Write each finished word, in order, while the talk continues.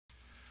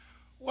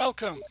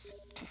Welcome,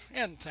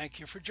 and thank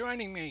you for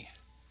joining me.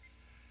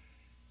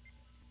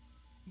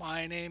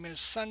 My name is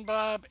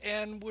Sunbob,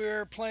 and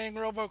we're playing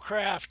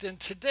Robocraft, and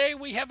today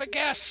we have a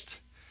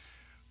guest.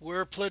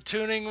 We're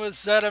platooning with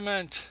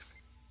Zedament,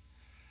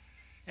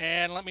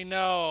 and let me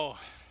know.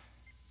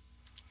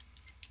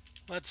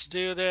 Let's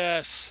do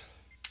this.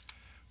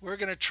 We're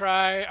going to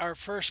try our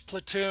first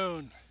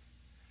platoon,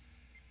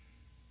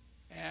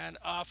 and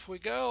off we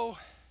go.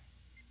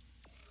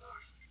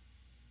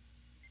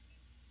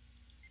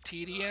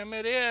 TDM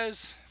it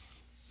is.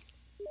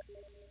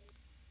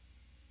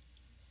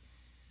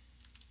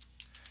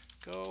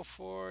 Go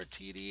for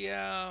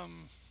TDM.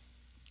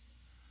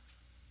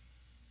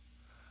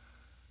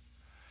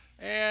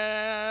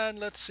 And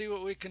let's see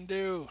what we can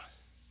do.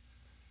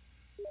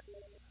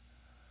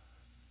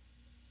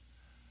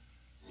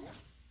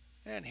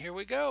 And here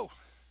we go.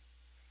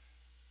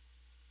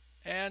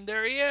 And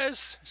there he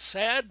is,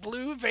 Sad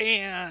Blue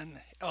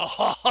Van.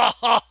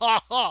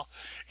 Oh,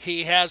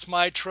 he has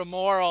my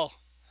Tremoral.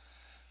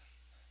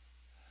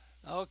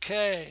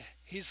 Okay,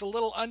 he's a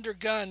little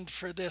undergunned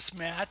for this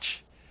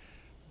match,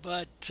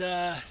 but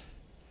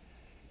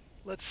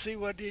let's see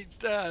what he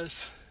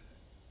does.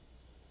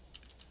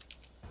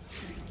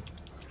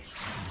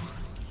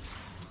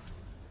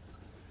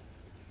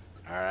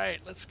 All right,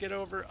 let's get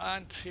over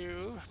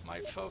onto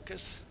my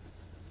focus.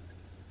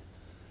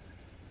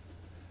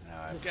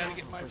 Now I've got to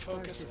get my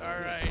focus. All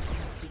right.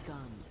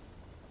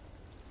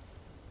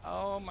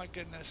 Oh my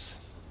goodness.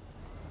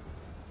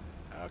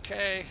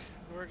 Okay,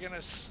 we're going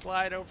to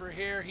slide over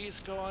here. He's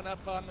going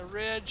up on the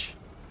ridge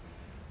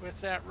with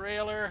that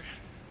railer.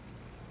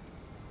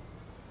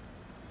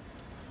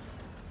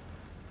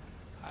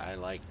 I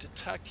like to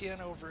tuck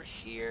in over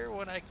here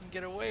when I can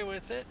get away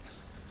with it.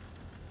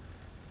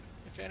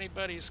 If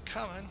anybody's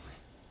coming.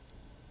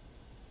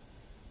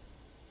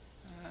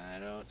 I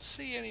don't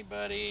see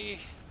anybody.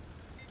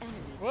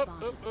 Whoop,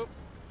 whoop, whoop.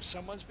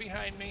 Someone's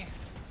behind me.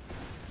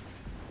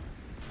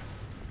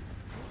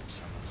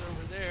 Someone's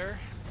over there.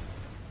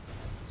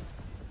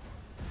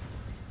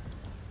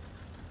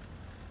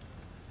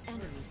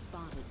 Enemy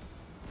spotted.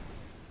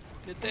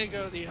 Did they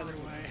go the other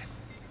way?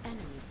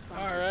 Enemy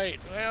spotted. All right,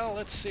 well,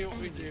 let's see what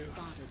we Enemy do.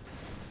 spotted.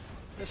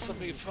 This will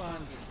be Enemy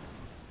fun.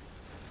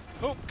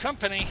 spotted. Oh,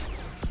 company.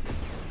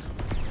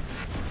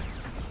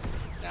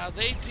 Now,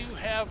 they do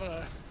have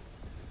a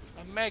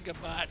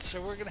Megabot,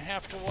 so we're going to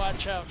have to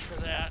watch out for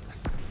that.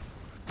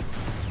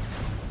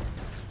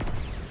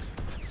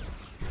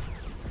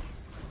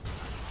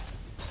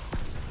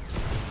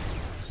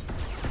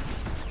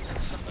 Got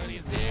somebody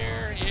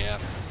there,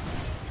 yep.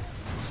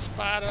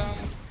 Spot him.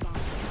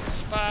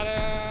 Spot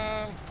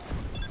him.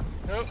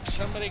 Nope,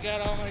 somebody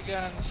got all my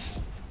guns.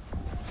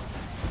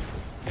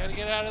 Gotta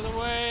get out of the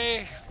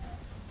way.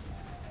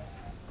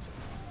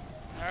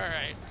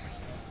 Alright.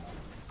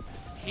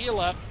 Heal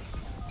up.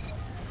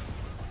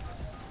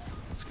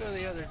 Let's go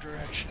the other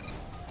direction.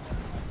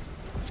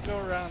 Let's go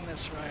around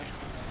this way.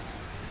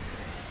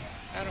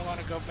 I don't want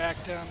to go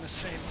back down the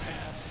same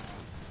path.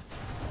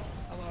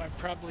 Although I'm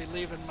probably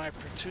leaving my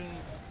platoon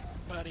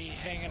buddy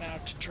hanging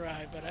out to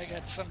dry, but I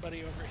got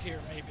somebody over here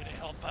maybe to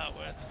help out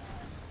with.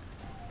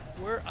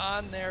 We're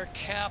on their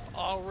cap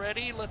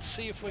already. Let's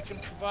see if we can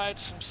provide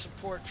some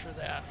support for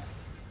that.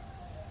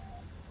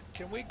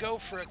 Can we go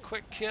for a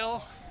quick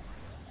kill?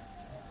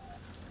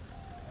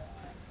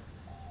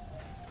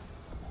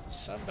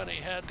 Somebody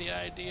had the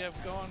idea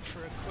of going for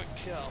a quick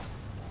kill.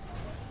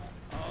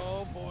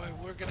 Oh boy,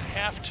 we're gonna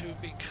have to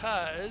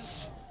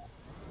because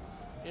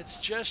it's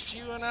just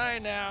you and I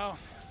now.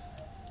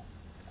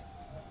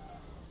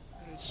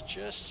 It's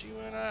just you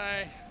and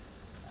I.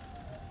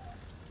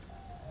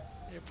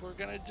 If we're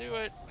gonna do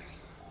it.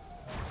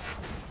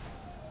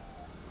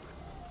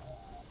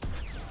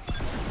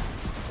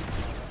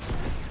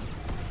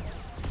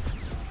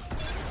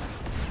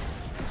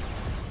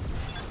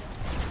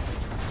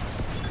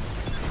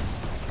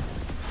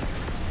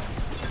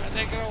 Are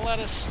they gonna let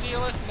us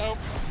steal it? Nope.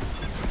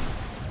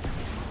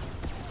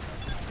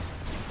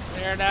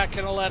 They're not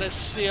gonna let us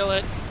steal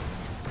it.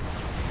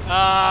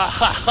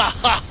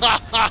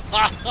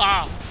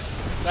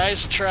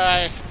 Nice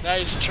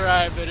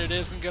try, but it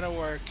isn't gonna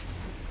work.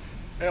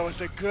 That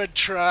was a good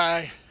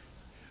try.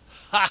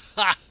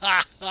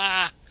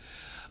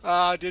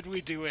 Did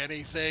we do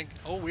anything?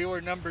 Oh, we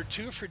were number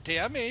 2 for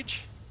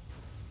damage.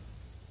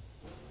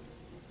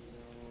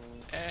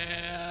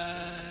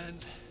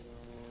 And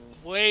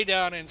way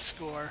down in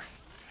score.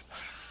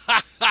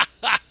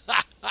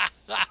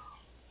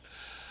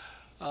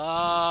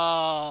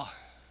 Oh.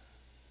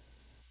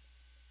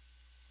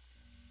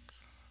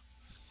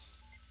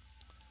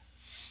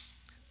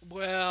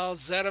 Well,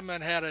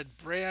 Zedament had a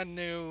brand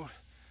new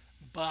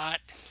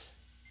bot.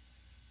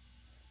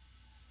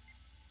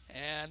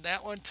 And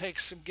that one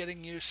takes some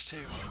getting used to.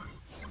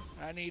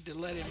 I need to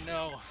let him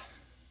know.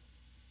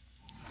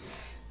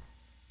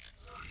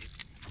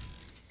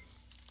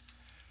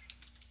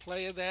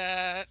 Play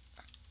that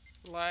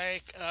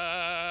like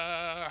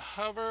a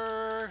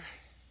hover.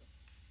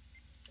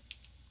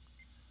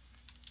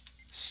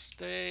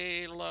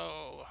 Stay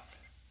low.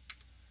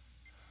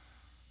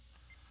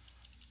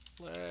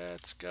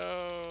 Let's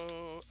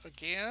go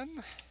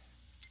again.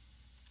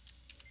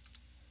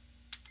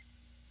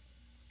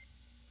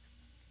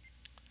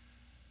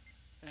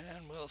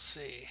 And we'll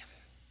see.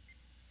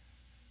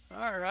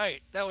 All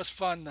right, that was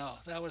fun though.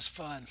 That was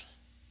fun.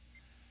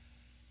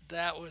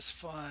 That was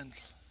fun.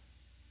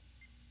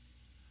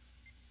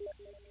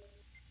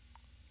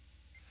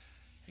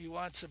 He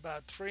wants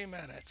about 3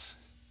 minutes.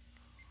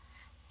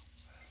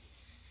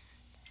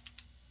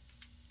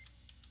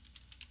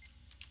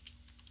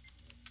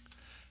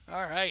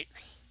 All right.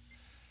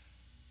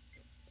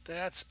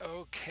 That's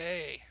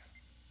okay.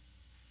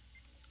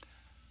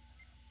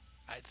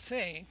 I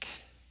think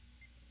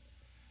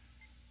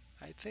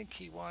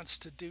he wants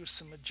to do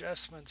some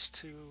adjustments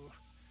to...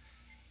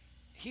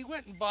 He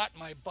went and bought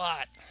my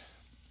bot,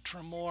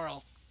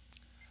 Tremoral.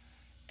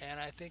 And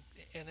I think,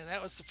 and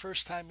that was the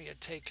first time he had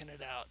taken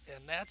it out.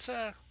 And that's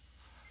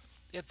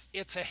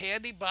it's a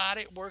handy bot.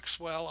 It works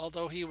well,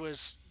 although he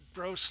was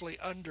grossly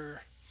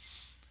under.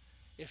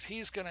 If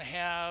he's going to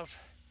have,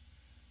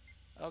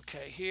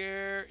 okay,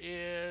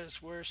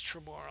 where's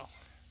Tremoral?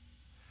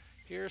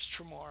 Here's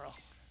Tremoral.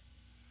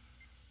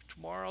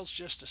 Tremoral's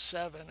just a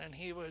 7, and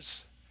he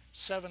was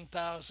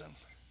 7,000.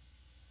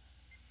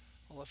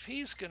 Well, if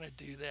he's going to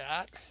do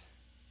that,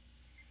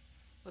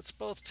 let's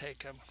both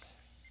take him.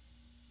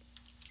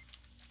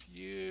 If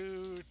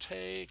you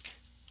take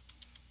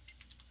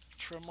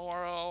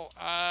Tremoral,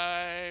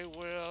 I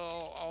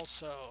will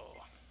also.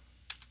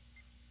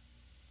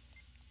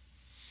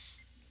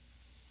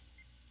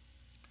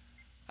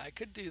 I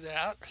could do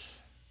that.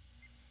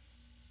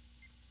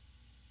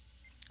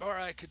 Or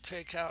I could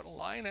take out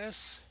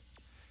Linus.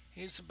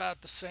 He's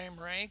about the same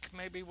rank.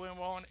 Maybe we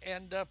won't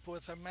end up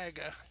with a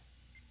mega.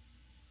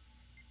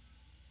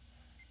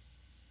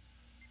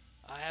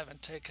 I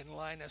haven't taken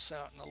Linus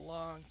out in a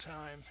long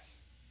time.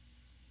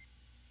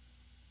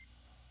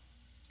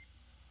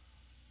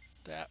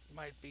 That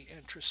might be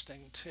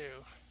interesting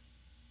too.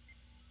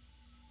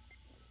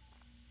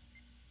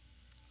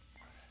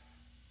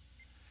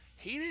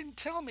 He didn't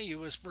tell me he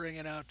was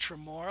bringing out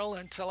Tremoral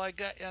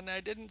and I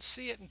didn't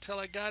see it until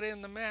I got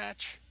in the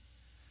match.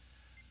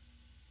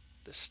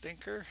 The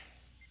stinker.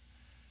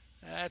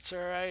 That's all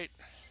right.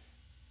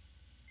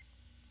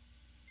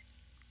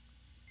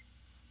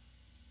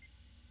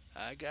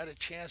 I got a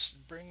chance to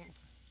bring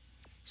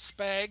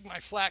Spag, my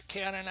flat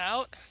cannon,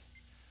 out.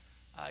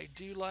 I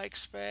do like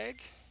Spag.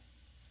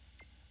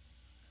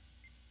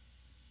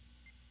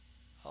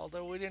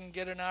 Although we didn't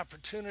get an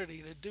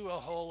opportunity to do a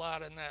whole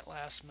lot in that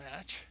last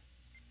match.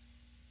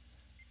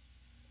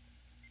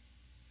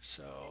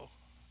 So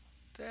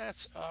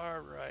that's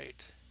all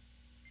right.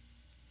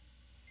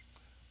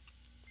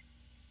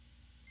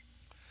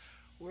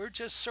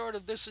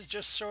 This is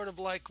just sort of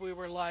like we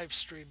were live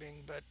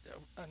streaming, but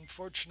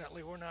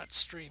unfortunately we're not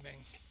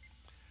streaming.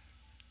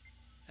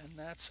 And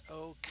that's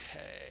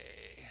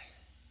okay.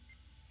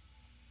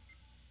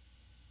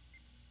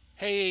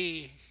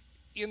 Hey,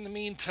 in the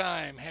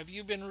meantime, have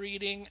you been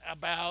reading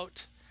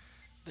about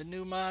the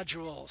new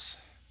modules?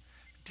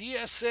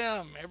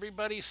 DSM,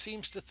 everybody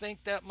seems to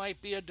think that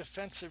might be a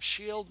defensive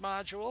shield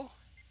module.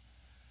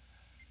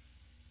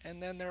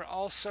 And then they're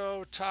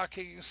also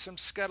talking some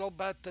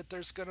scuttlebutt that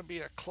there's going to be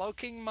a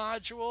cloaking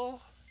module.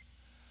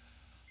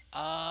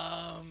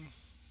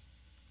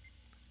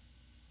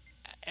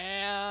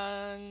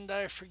 And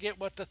I forget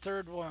what the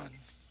third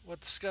one,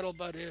 what the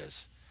scuttlebutt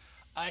is.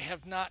 I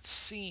have not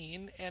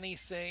seen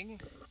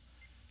anything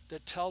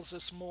that tells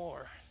us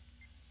more,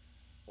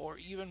 or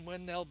even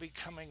when they'll be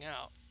coming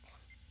out.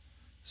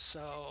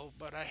 So,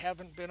 but I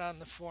haven't been on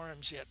the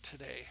forums yet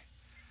today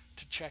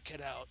to check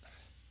it out.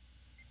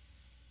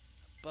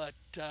 But,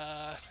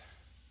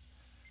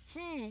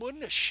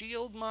 wouldn't a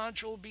shield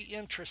module be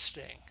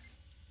interesting?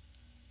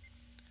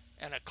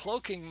 And a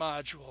cloaking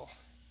module.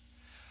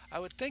 I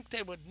would think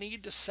they would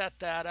need to set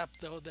that up,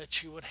 though,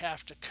 that you would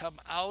have to come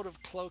out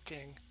of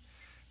cloaking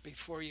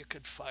before you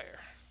could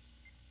fire.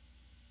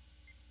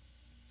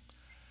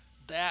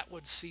 That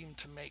would seem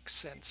to make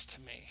sense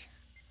to me.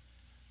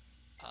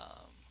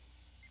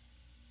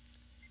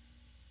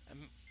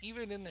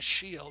 Even in the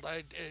shield,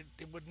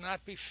 it would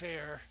not be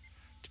fair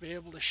to be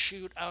able to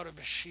shoot out of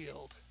a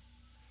shield.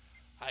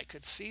 I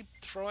could see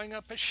throwing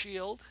up a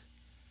shield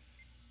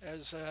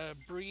as a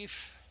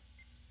brief,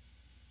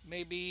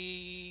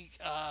 maybe,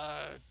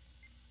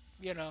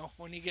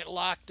 when you get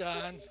locked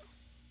on.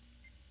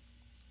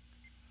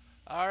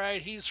 All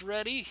right, he's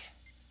ready.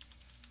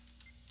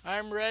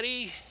 I'm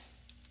ready.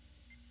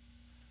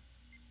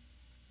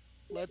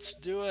 Let's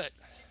do it.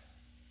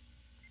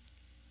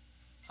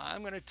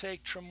 I'm going to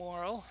take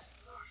Tremoral.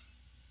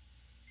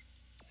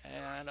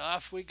 And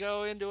off we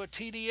go into a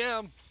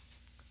TDM.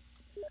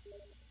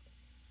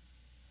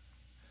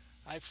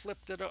 I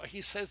flipped it.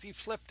 He says he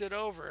flipped it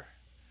over.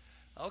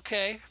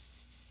 Okay.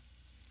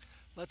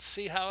 Let's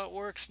see how it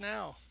works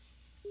now.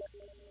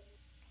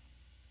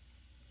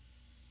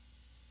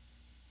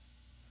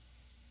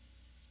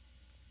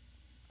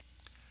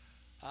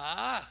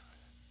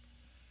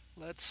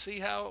 Let's see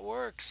how it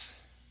works.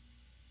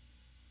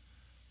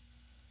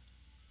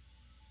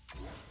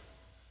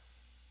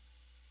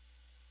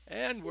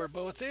 And we're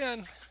both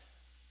in.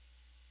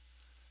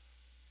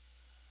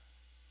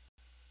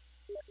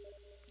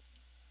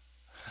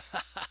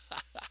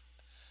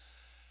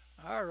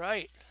 All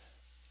right.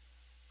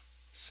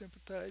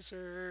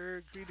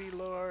 Sympathizer, greedy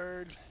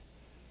lord.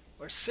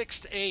 We're 6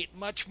 to 8,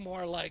 much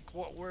more like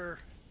what we're...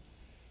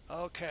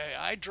 Okay,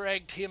 I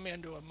dragged him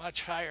into a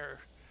much higher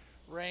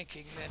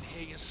ranking than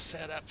he is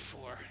set up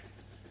for.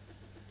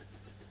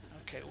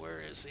 Okay,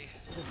 where is he?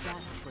 The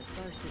battle for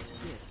Tharsis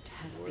Rift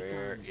has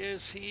Where begun.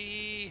 is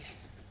he?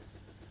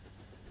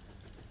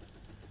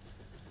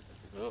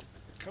 Oh,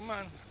 come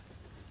on.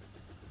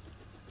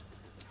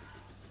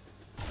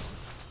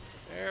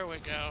 There we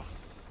go.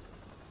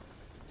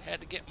 Had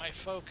to get my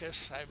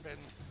focus. I've been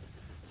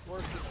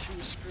working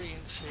 2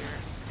 screens here.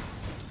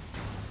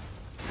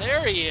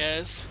 There he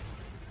is.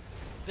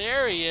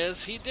 There he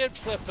is. He did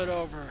flip it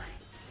over.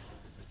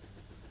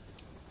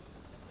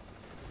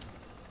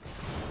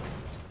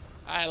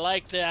 I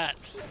like that.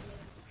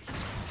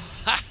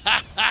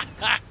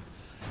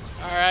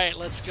 All right,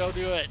 let's go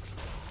do it.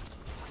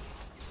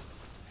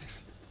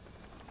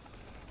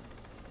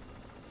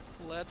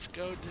 Let's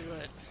go do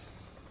it.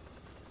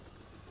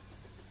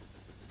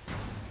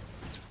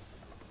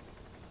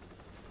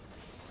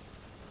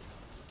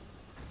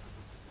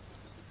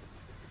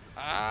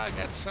 Ah, I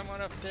got someone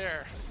up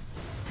there.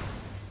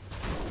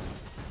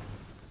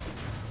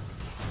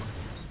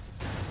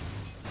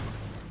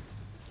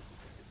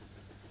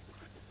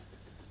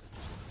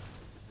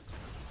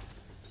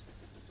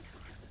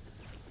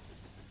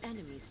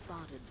 Enemy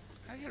spotted.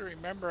 I gotta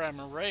remember I'm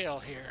a rail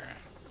here.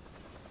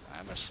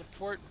 I'm a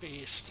support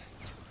beast.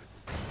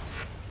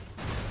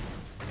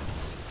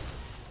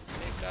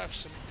 Take off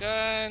some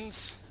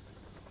guns.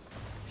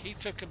 He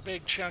took a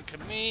big chunk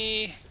of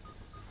me.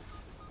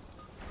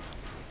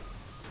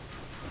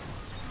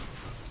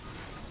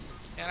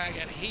 And I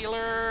got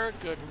healer.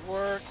 Good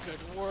work,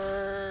 good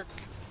work.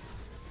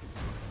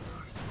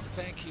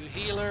 Thank you,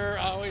 healer.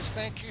 Always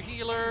thank your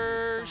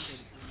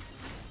healers.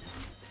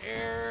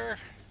 Air.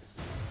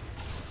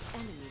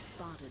 Enemy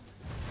spotted.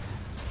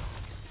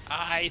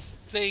 I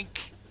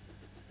think...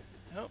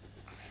 Oh.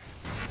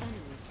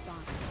 Enemy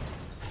spotted.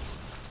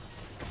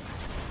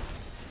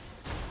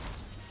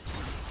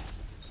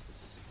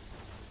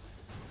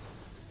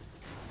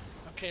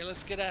 Okay,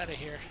 let's get out of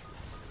here.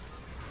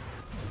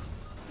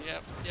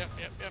 Yep.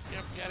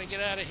 Gotta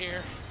get out of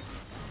here.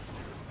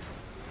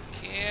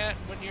 Can't,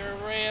 when you're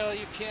a rail,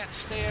 you can't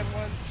stay in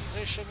one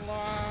position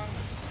long.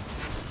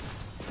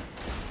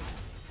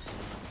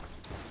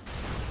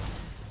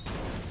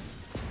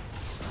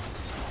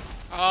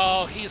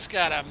 Oh, he's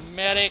got a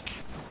medic.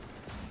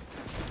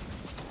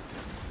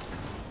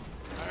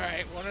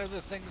 Alright, one of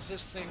the things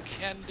this thing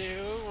can do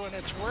when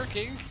it's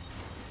working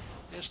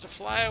is to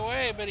fly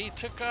away, but he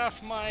took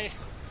off my...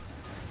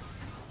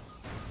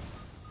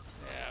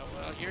 Yeah,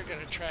 well, you're going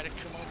to try to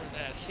come over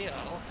that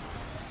hill.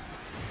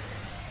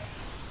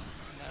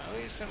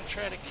 No, he's going to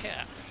try to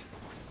cap.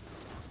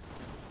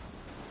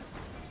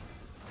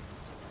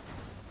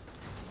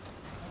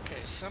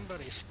 Okay,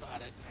 somebody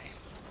spotted me.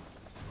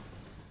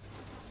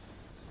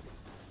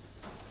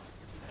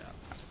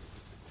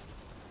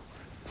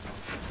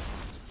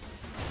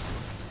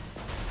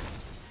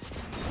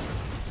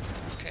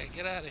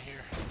 Get out of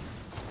here.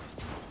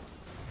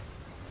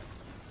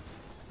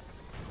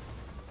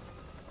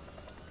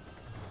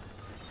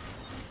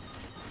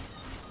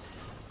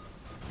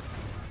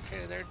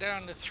 Okay, they're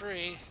down to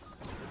 3.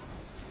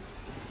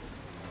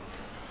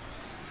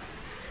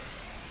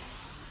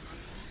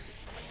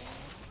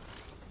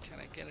 Can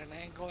I get an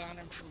angle on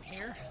him from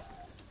here?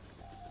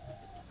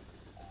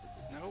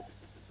 Nope.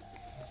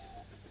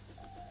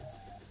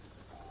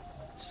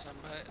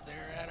 Somebody,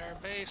 they're at our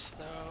base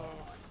though.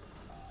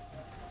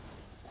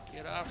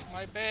 Get off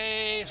my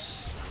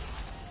base.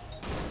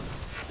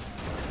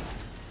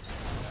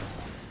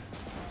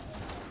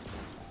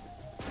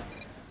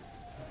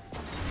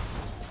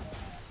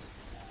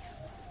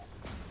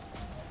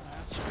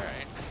 That's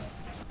right.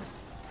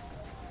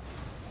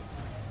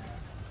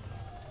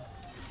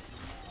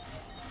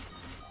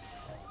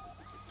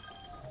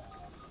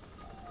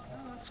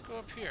 Well, let's go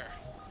up here.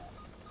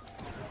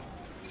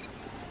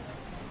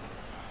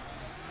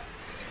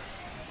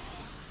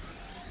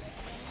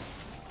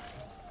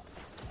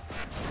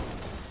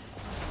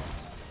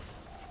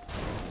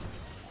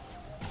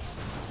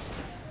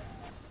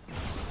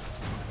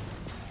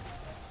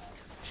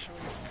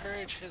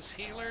 His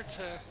healer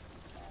to...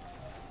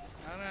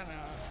 I don't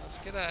know. Let's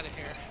get out of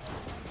here.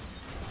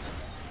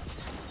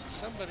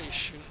 Somebody's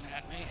shooting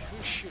at me.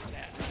 Who's shooting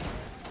at me?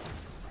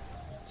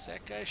 Is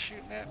that guy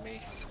shooting at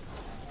me?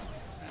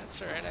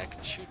 That's alright. I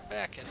can shoot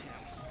back at him.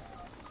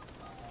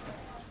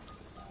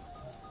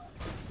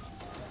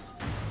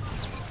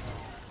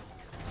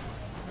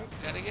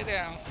 Oop, gotta get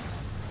down.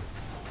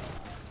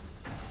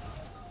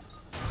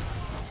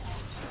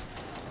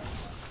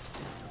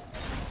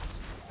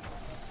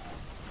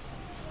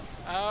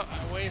 Oh,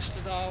 I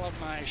wasted all of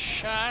my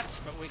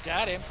shots, but we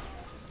got him.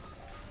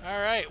 All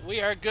right, we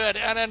are good,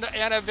 and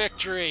a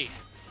victory.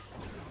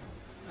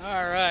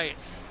 All right.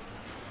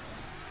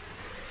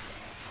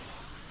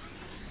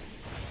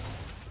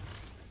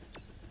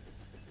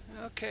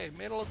 Okay,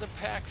 middle of the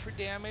pack for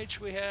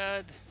damage. We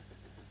had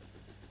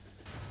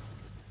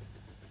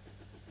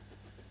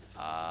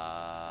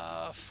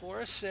 4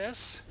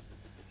 assists.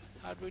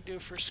 How'd we do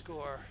for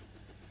score?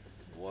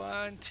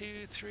 1,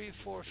 2, 3,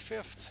 4,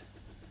 5th.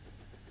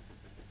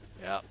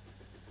 Yep.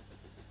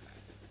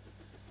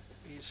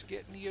 He's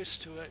getting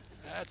used to it.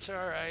 That's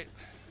all right.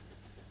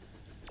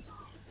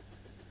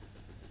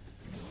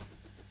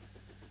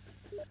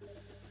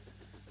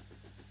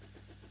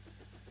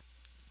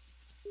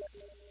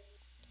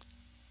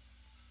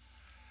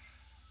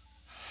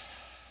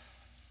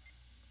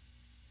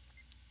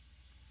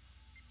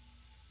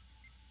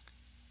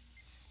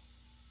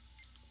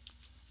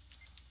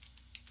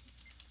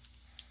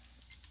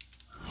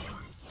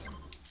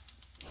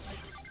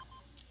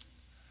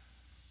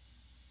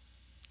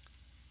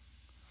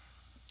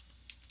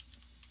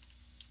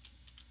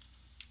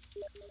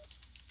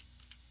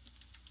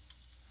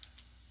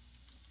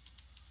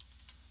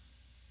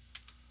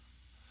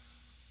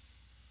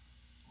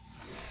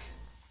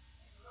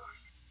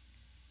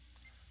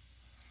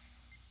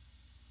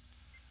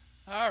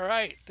 All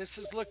right, this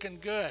is looking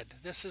good.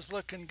 This is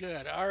looking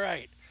good. All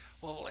right.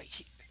 Well,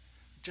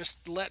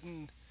 just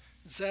letting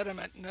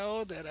Zedament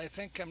know that I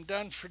think I'm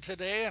done for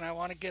today and I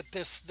want to get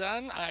this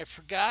done. I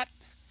forgot.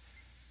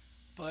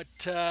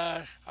 But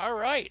all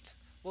right.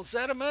 Well,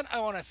 Zedament, I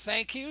want to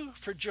thank you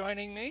for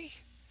joining me.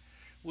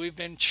 We've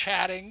been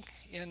chatting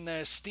in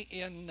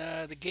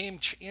the game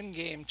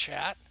in-game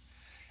chat,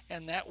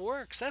 and that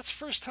works. That's the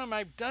first time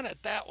I've done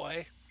it that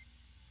way.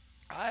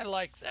 I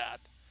like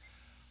that.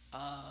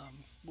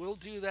 We'll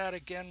do that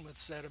again with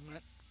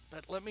Zedament.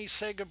 But let me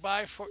say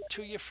goodbye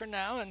to you for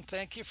now, and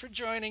thank you for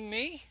joining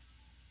me.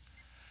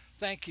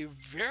 Thank you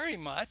very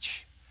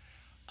much.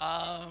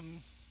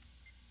 And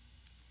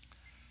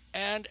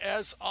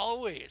as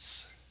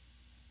always,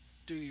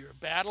 do your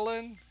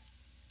battling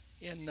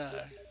in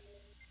the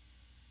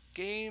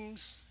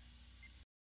games